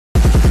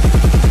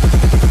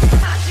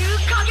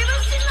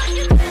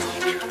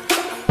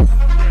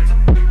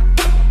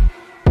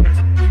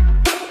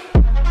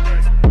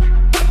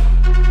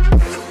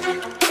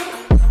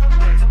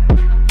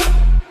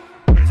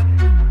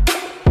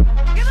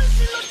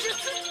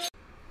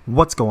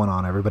What's going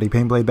on, everybody?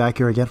 Payneblade back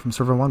here again from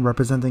Server 1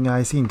 representing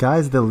IC. And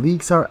guys, the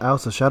leaks are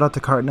out, so shout out to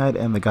Cartnite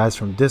and the guys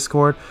from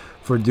Discord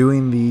for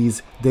doing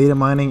these data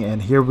mining.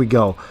 And here we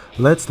go.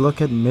 Let's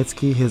look at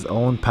Mitsuki, his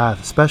own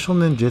path. Special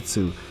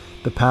ninjutsu.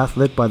 The path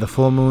lit by the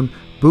full moon.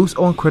 Boosts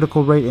own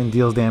critical rate and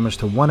deals damage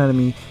to one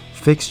enemy.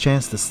 Fixed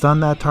chance to stun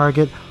that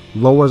target.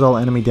 Lowers all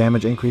enemy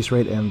damage increase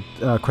rate and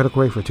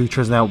critical rate for 2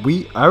 turns. Now,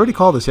 I already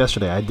called this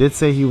yesterday. I did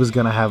say he was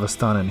going to have a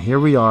stun, and here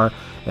we are.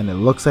 And it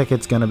looks like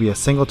it's going to be a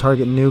single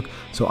target nuke.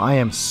 So I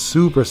am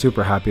super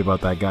happy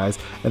about that, guys.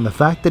 And the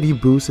fact that he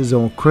boosts his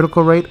own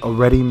critical rate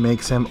already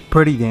makes him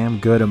pretty damn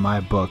good in my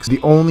books.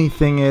 The only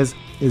thing is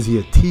he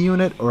a T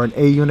unit or an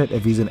A unit?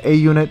 If he's an A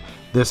unit,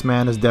 this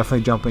man is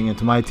definitely jumping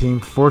into my team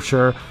for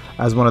sure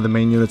as one of the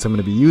main units I'm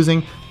going to be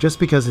using, just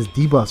because his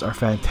debuffs are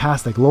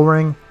fantastic,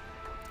 lowering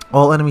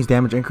all enemies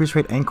damage increase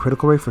rate and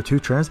critical rate for 2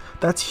 turns.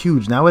 That's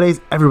huge.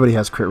 Nowadays, everybody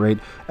has crit rate.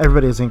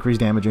 Everybody has increased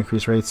damage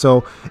increase rate.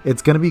 So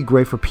it's going to be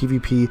great for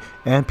PvP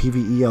and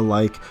PvE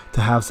alike to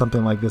have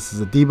something like this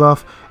as a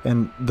debuff.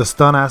 And the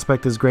stun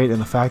aspect is great.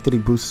 And the fact that he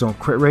boosts his own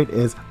crit rate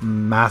is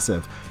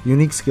massive.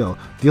 Unique skill.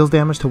 Deals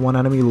damage to one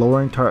enemy,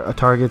 lowering a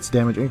target's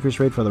damage increase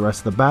rate for the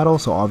rest of the battle.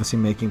 So obviously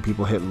making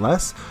people hit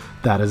less.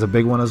 That is a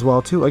big one as well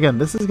too. Again,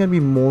 this is going to be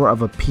more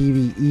of a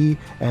PvE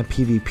and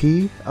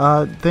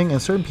PvP thing,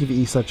 and certain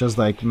PvE such as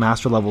like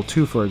Master Level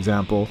 2, for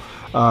example,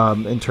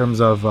 in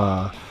terms of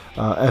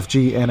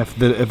FG, and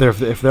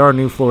if there are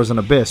new floors in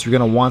Abyss, you're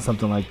going to want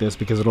something like this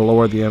because it'll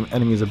lower the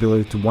enemy's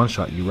ability to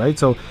one-shot you, right?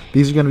 So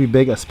these are going to be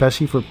big,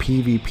 especially for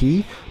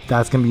PvP.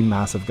 That's going to be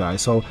massive,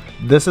 guys. So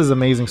this is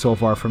amazing so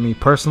far for me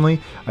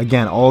personally.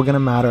 Again, all going to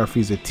matter if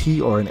he's a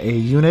T or an A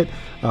unit.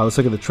 Let's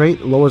look at the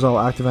trait. Lowers all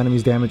active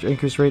enemies damage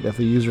increase rate if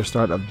the user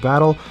start a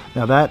battle.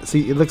 Now that,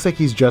 see, it looks like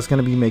he's just going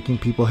to be making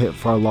people hit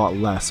for a lot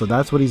less. So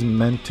that's what he's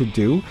meant to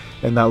do.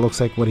 And that looks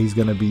like what he's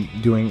going to be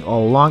doing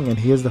all along. And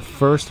he is the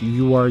first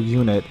UR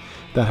unit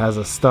that has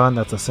a stun,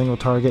 that's a single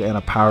target, and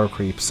a power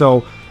creep.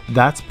 So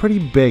that's pretty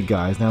big,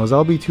 guys. Now his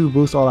LB2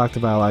 boosts all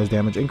active allies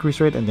damage increase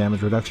rate and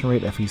damage reduction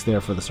rate if he's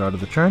there for the start of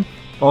the turn.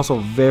 Also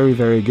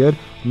very good,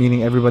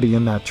 meaning everybody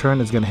in that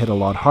turn is going to hit a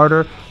lot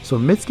harder. So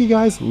Mitsuki,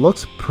 guys,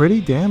 looks pretty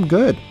damn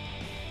good.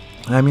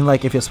 I mean,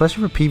 like,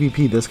 especially for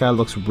PvP, this guy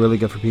looks really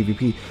good for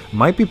PvP.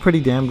 Might be pretty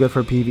damn good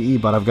for PvE,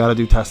 but I've got to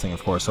do testing,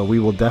 of course. So we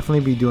will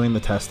definitely be doing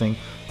the testing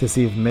to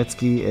see if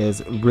Mitsuki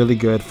is really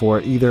good for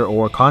either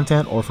or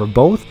content or for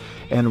both.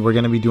 And we're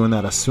going to be doing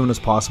that as soon as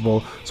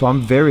possible. So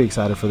I'm very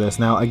excited for this.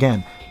 Now,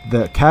 again,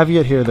 the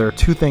caveat here, there are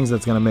 2 things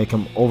that's going to make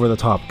him over the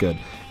top good.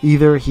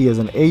 Either he is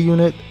an A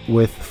unit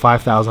with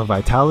 5,000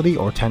 vitality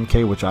or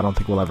 10k, which I don't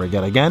think we'll ever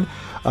get again.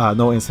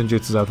 No instant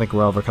jutsus I think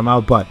will ever come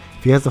out. But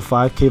if he has the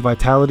 5k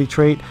vitality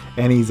trait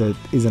and he's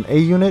an A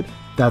unit,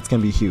 that's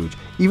going to be huge.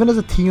 Even as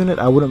a T unit,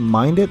 I wouldn't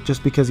mind it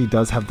just because he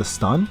does have the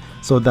stun.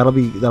 So that'll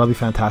be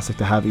fantastic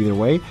to have either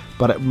way.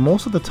 But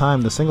most of the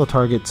time, the single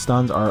target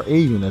stuns are A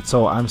units.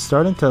 So I'm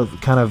starting to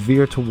kind of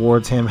veer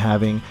towards him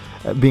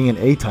being an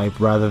A type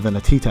rather than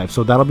a T type.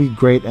 So that'll be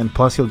great. And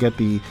plus he'll get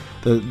the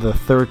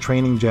 3rd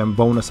training gem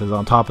bonuses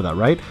on top of that,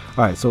 right?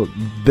 Alright, so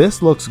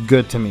this looks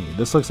good to me.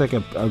 This looks like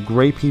a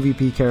great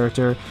PvP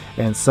character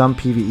and some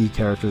PvE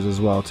characters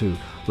as well too.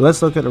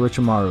 Let's look at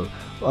Orochimaru.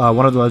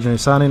 One of the legendary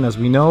Sanin, as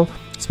we know.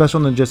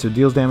 Special ninjutsu,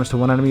 deals damage to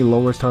one enemy,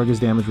 lowers target's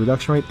damage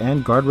reduction rate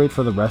and guard rate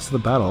for the rest of the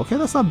battle. Okay,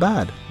 that's not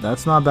bad.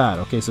 That's not bad.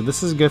 Okay, so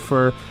this is good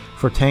for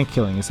tank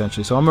killing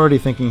essentially. So I'm already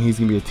thinking he's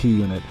gonna be a T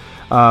unit.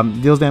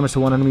 Deals damage to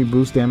one enemy,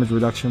 boosts damage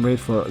reduction rate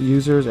for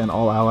users and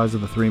all allies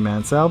of the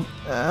 3-man cell.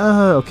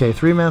 Okay,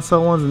 3-man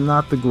cell one's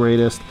not the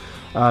greatest.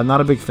 Not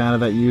a big fan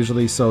of that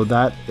usually, so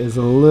that is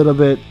a little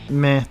bit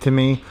meh to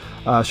me.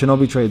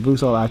 Shinobi trait,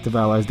 boosts all active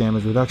allies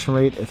damage reduction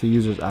rate if the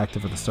user is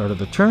active at the start of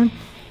the turn.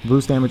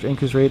 Boost damage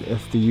increase rate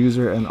if the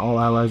user and all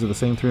allies of the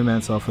same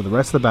 3-man cell for the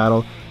rest of the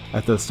battle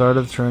at the start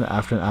of the turn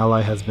after an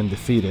ally has been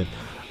defeated.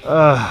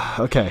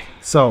 Okay,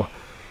 so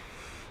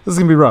this is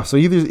gonna be rough. So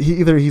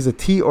either he's a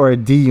T or a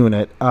D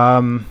unit.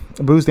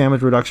 Boost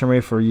damage reduction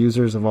rate for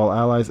users of all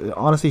allies.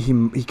 Honestly,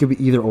 he could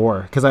be either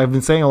or, because I've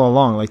been saying all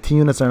along, like, T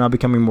units are now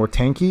becoming more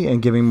tanky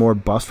and giving more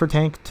buffs for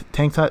tank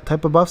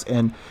type of buffs,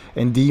 and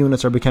D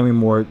units are becoming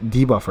more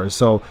debuffers.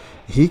 So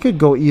he could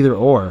go either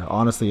or,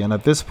 honestly. And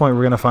at this point,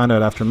 we're gonna find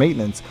out after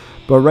maintenance.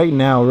 But right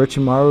now,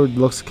 Orochimaru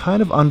looks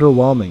kind of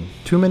underwhelming.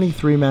 Too many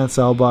 3-man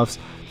cell buffs,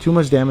 too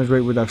much damage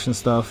rate reduction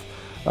stuff.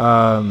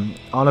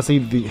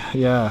 Honestly,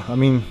 I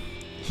mean,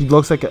 he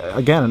looks like,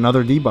 again,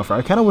 another debuffer.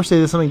 I kind of wish they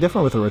did something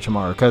different with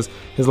Orochimaru, because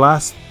his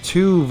last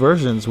 2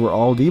 versions were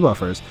all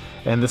debuffers,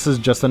 and this is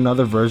just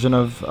another version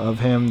of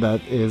him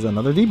that is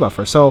another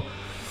debuffer. So,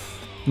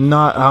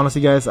 not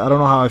honestly, guys, I don't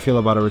know how I feel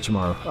about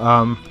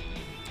Orochimaru.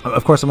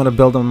 Of course, I'm going to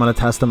build him, I'm going to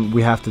test him.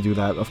 We have to do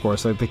that, of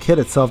course. Like, the kit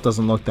itself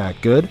doesn't look that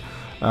good,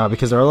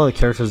 because there are a lot of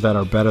characters that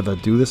are better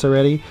that do this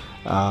already.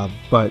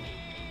 But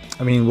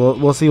I mean,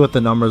 we'll see what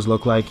the numbers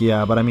look like,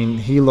 yeah, but I mean,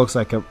 he looks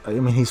like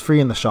he's free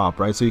in the shop,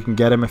 right? So you can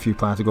get him if you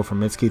plan to go for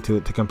Mitsuki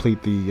to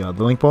complete the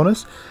link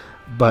bonus.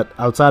 But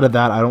outside of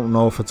that, I don't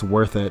know if it's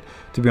worth it,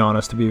 to be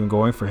honest, to be even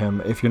going for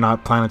him if you're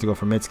not planning to go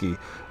for Mitsuki.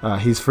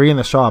 He's free in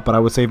the shop, but I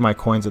would save my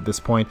coins at this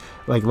point.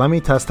 Like, let me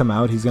test him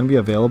out. He's going to be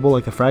available.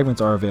 Like, the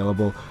fragments are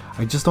available.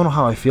 I just don't know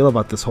how I feel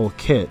about this whole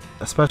kit,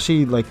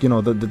 especially, like, you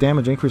know, the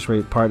damage increase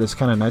rate part is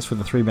kind of nice for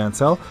the 3-band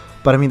cell,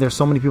 but I mean, there's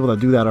so many people that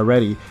do that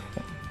already,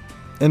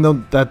 and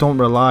that don't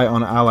rely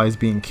on allies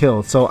being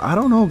killed. So I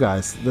don't know,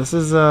 guys. This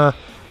is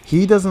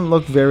he doesn't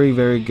look very,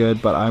 very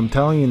good, but I'm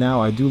telling you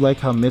now, I do like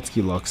how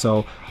Mitsuki looks.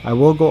 So I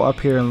will go up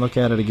here and look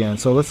at it again.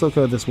 So let's look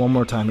at this one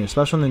more time here.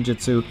 Special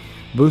ninjutsu,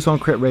 boost on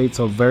crit rate,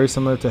 so very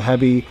similar to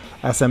Hebi,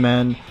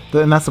 SMN,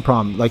 and that's the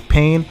problem. Like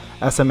Pain,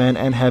 SMN,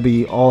 and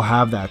Hebi all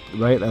have that,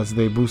 right, as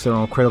they boost their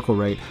own critical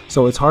rate.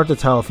 So it's hard to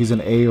tell if he's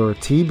an A or a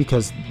T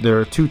because there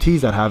are 2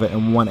 Ts that have it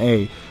and 1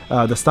 A.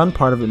 The stun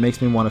part of it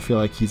makes me want to feel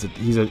like he's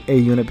an A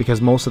unit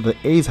because most of the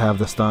A's have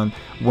the stun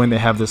when they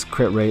have this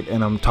crit rate,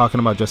 and I'm talking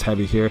about just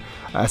Hebi here.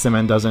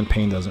 SMN doesn't,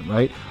 Pain doesn't,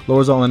 right?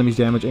 Lowers all enemies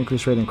damage,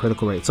 increase rate, and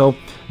critical rate. So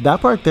that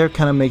part there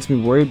kind of makes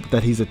me worried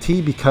that he's a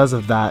T because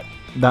of that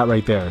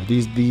right there,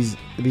 these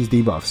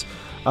debuffs.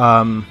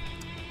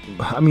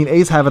 I mean,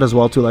 A's have it as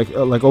well too, like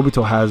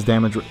Obito has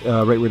damage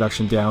rate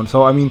reduction down.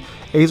 So I mean,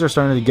 A's are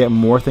starting to get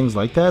more things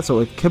like that, so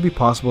it could be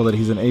possible that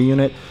he's an A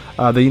unit.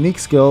 The unique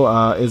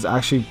skill is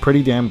actually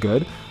pretty damn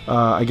good.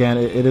 Again,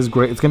 it is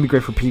great. It's gonna be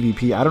great for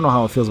PvP. I don't know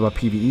how it feels about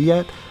PvE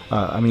yet.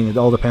 I mean, it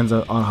all depends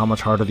on how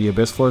much harder the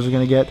Abyss floors are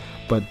gonna get,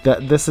 but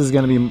this is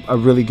gonna be a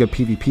really good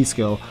PvP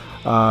skill.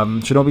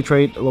 Shinobi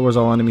trait lowers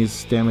all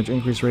enemies damage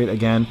increase rate.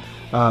 Again,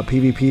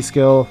 PvP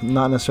skill,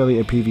 not necessarily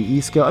a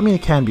PvE skill. I mean,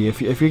 it can be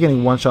if you're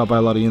getting one shot by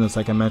a lot of units,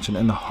 like I mentioned,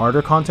 and the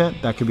harder content,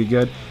 that could be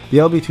good. The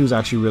LB2 is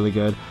actually really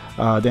good.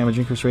 Damage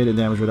increase rate and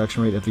damage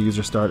reduction rate at the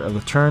user start of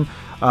the turn.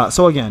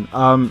 So again,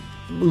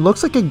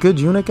 looks like a good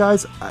unit,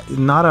 guys.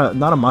 Not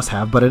a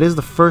must-have, but it is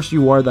the first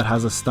UR that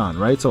has a stun,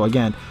 right? So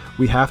again,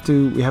 we have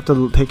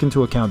to take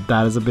into account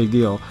that is a big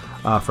deal.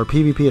 For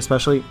PvP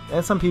especially,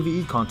 and some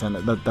PvE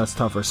content that's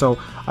tougher. So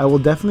I will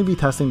definitely be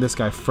testing this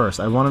guy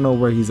first. I want to know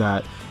where he's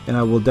at, and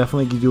I will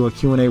definitely do a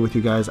Q&A with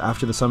you guys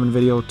after the summon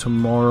video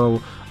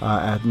tomorrow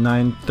at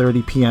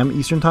 9:30 p.m.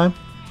 Eastern time.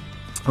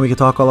 And we can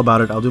talk all about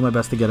it. I'll do my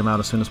best to get him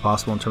out as soon as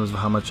possible in terms of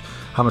how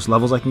much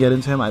levels I can get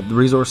into him. The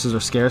resources are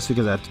scarce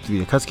because I have to do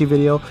the Akatsuki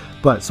video,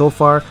 but so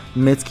far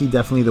Mitsuki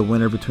definitely the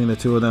winner between the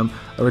two of them.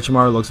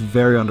 Orochimaru looks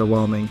very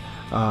underwhelming.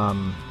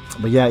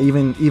 But yeah,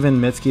 even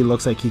Mitsuki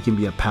looks like he can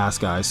be a pass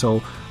guy.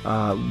 So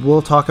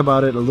we'll talk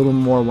about it a little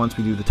more once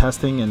we do the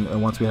testing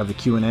and once we have the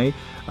Q&A.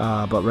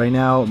 But right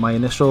now, my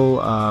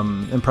initial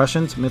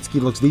impressions,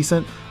 Mitsuki looks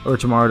decent.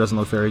 Orochimaru doesn't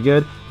look very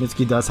good.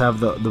 Mitsuki does have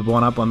the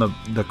one up on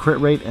the crit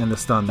rate and the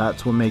stun.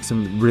 That's what makes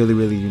him really,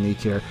 really unique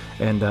here.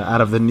 And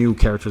out of the new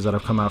characters that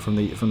have come out from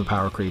the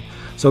power creep.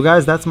 So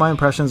guys, that's my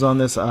impressions on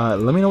this.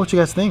 Let me know what you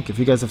guys think. If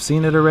you guys have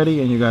seen it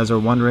already and you guys are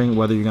wondering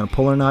whether you're going to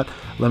pull or not,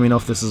 let me know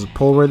if this is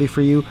pull worthy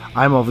for you.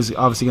 I'm obviously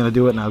going to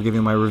do it, and I'll give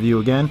you my review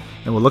again.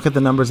 And we'll look at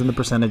the numbers and the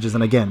percentages.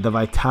 And again, the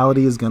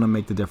vitality is going to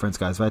make the difference,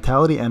 guys.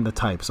 Vitality and the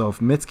type. So if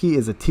Mitsuki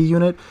is a T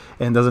unit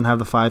and doesn't have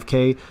the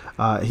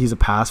 5k, he's a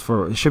pass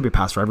for, it should be a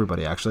pass for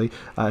everybody actually.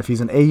 If he's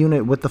an A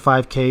unit with the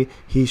 5k,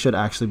 he should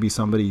actually be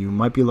somebody you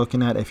might be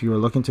looking at if you are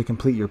looking to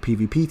complete your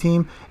PvP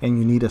team and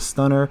you need a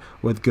stunner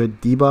with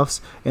good debuffs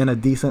and a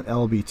decent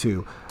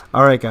LB2.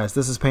 Alright guys,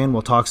 this is Payne.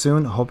 We'll talk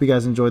soon. I hope you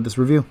guys enjoyed this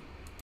review.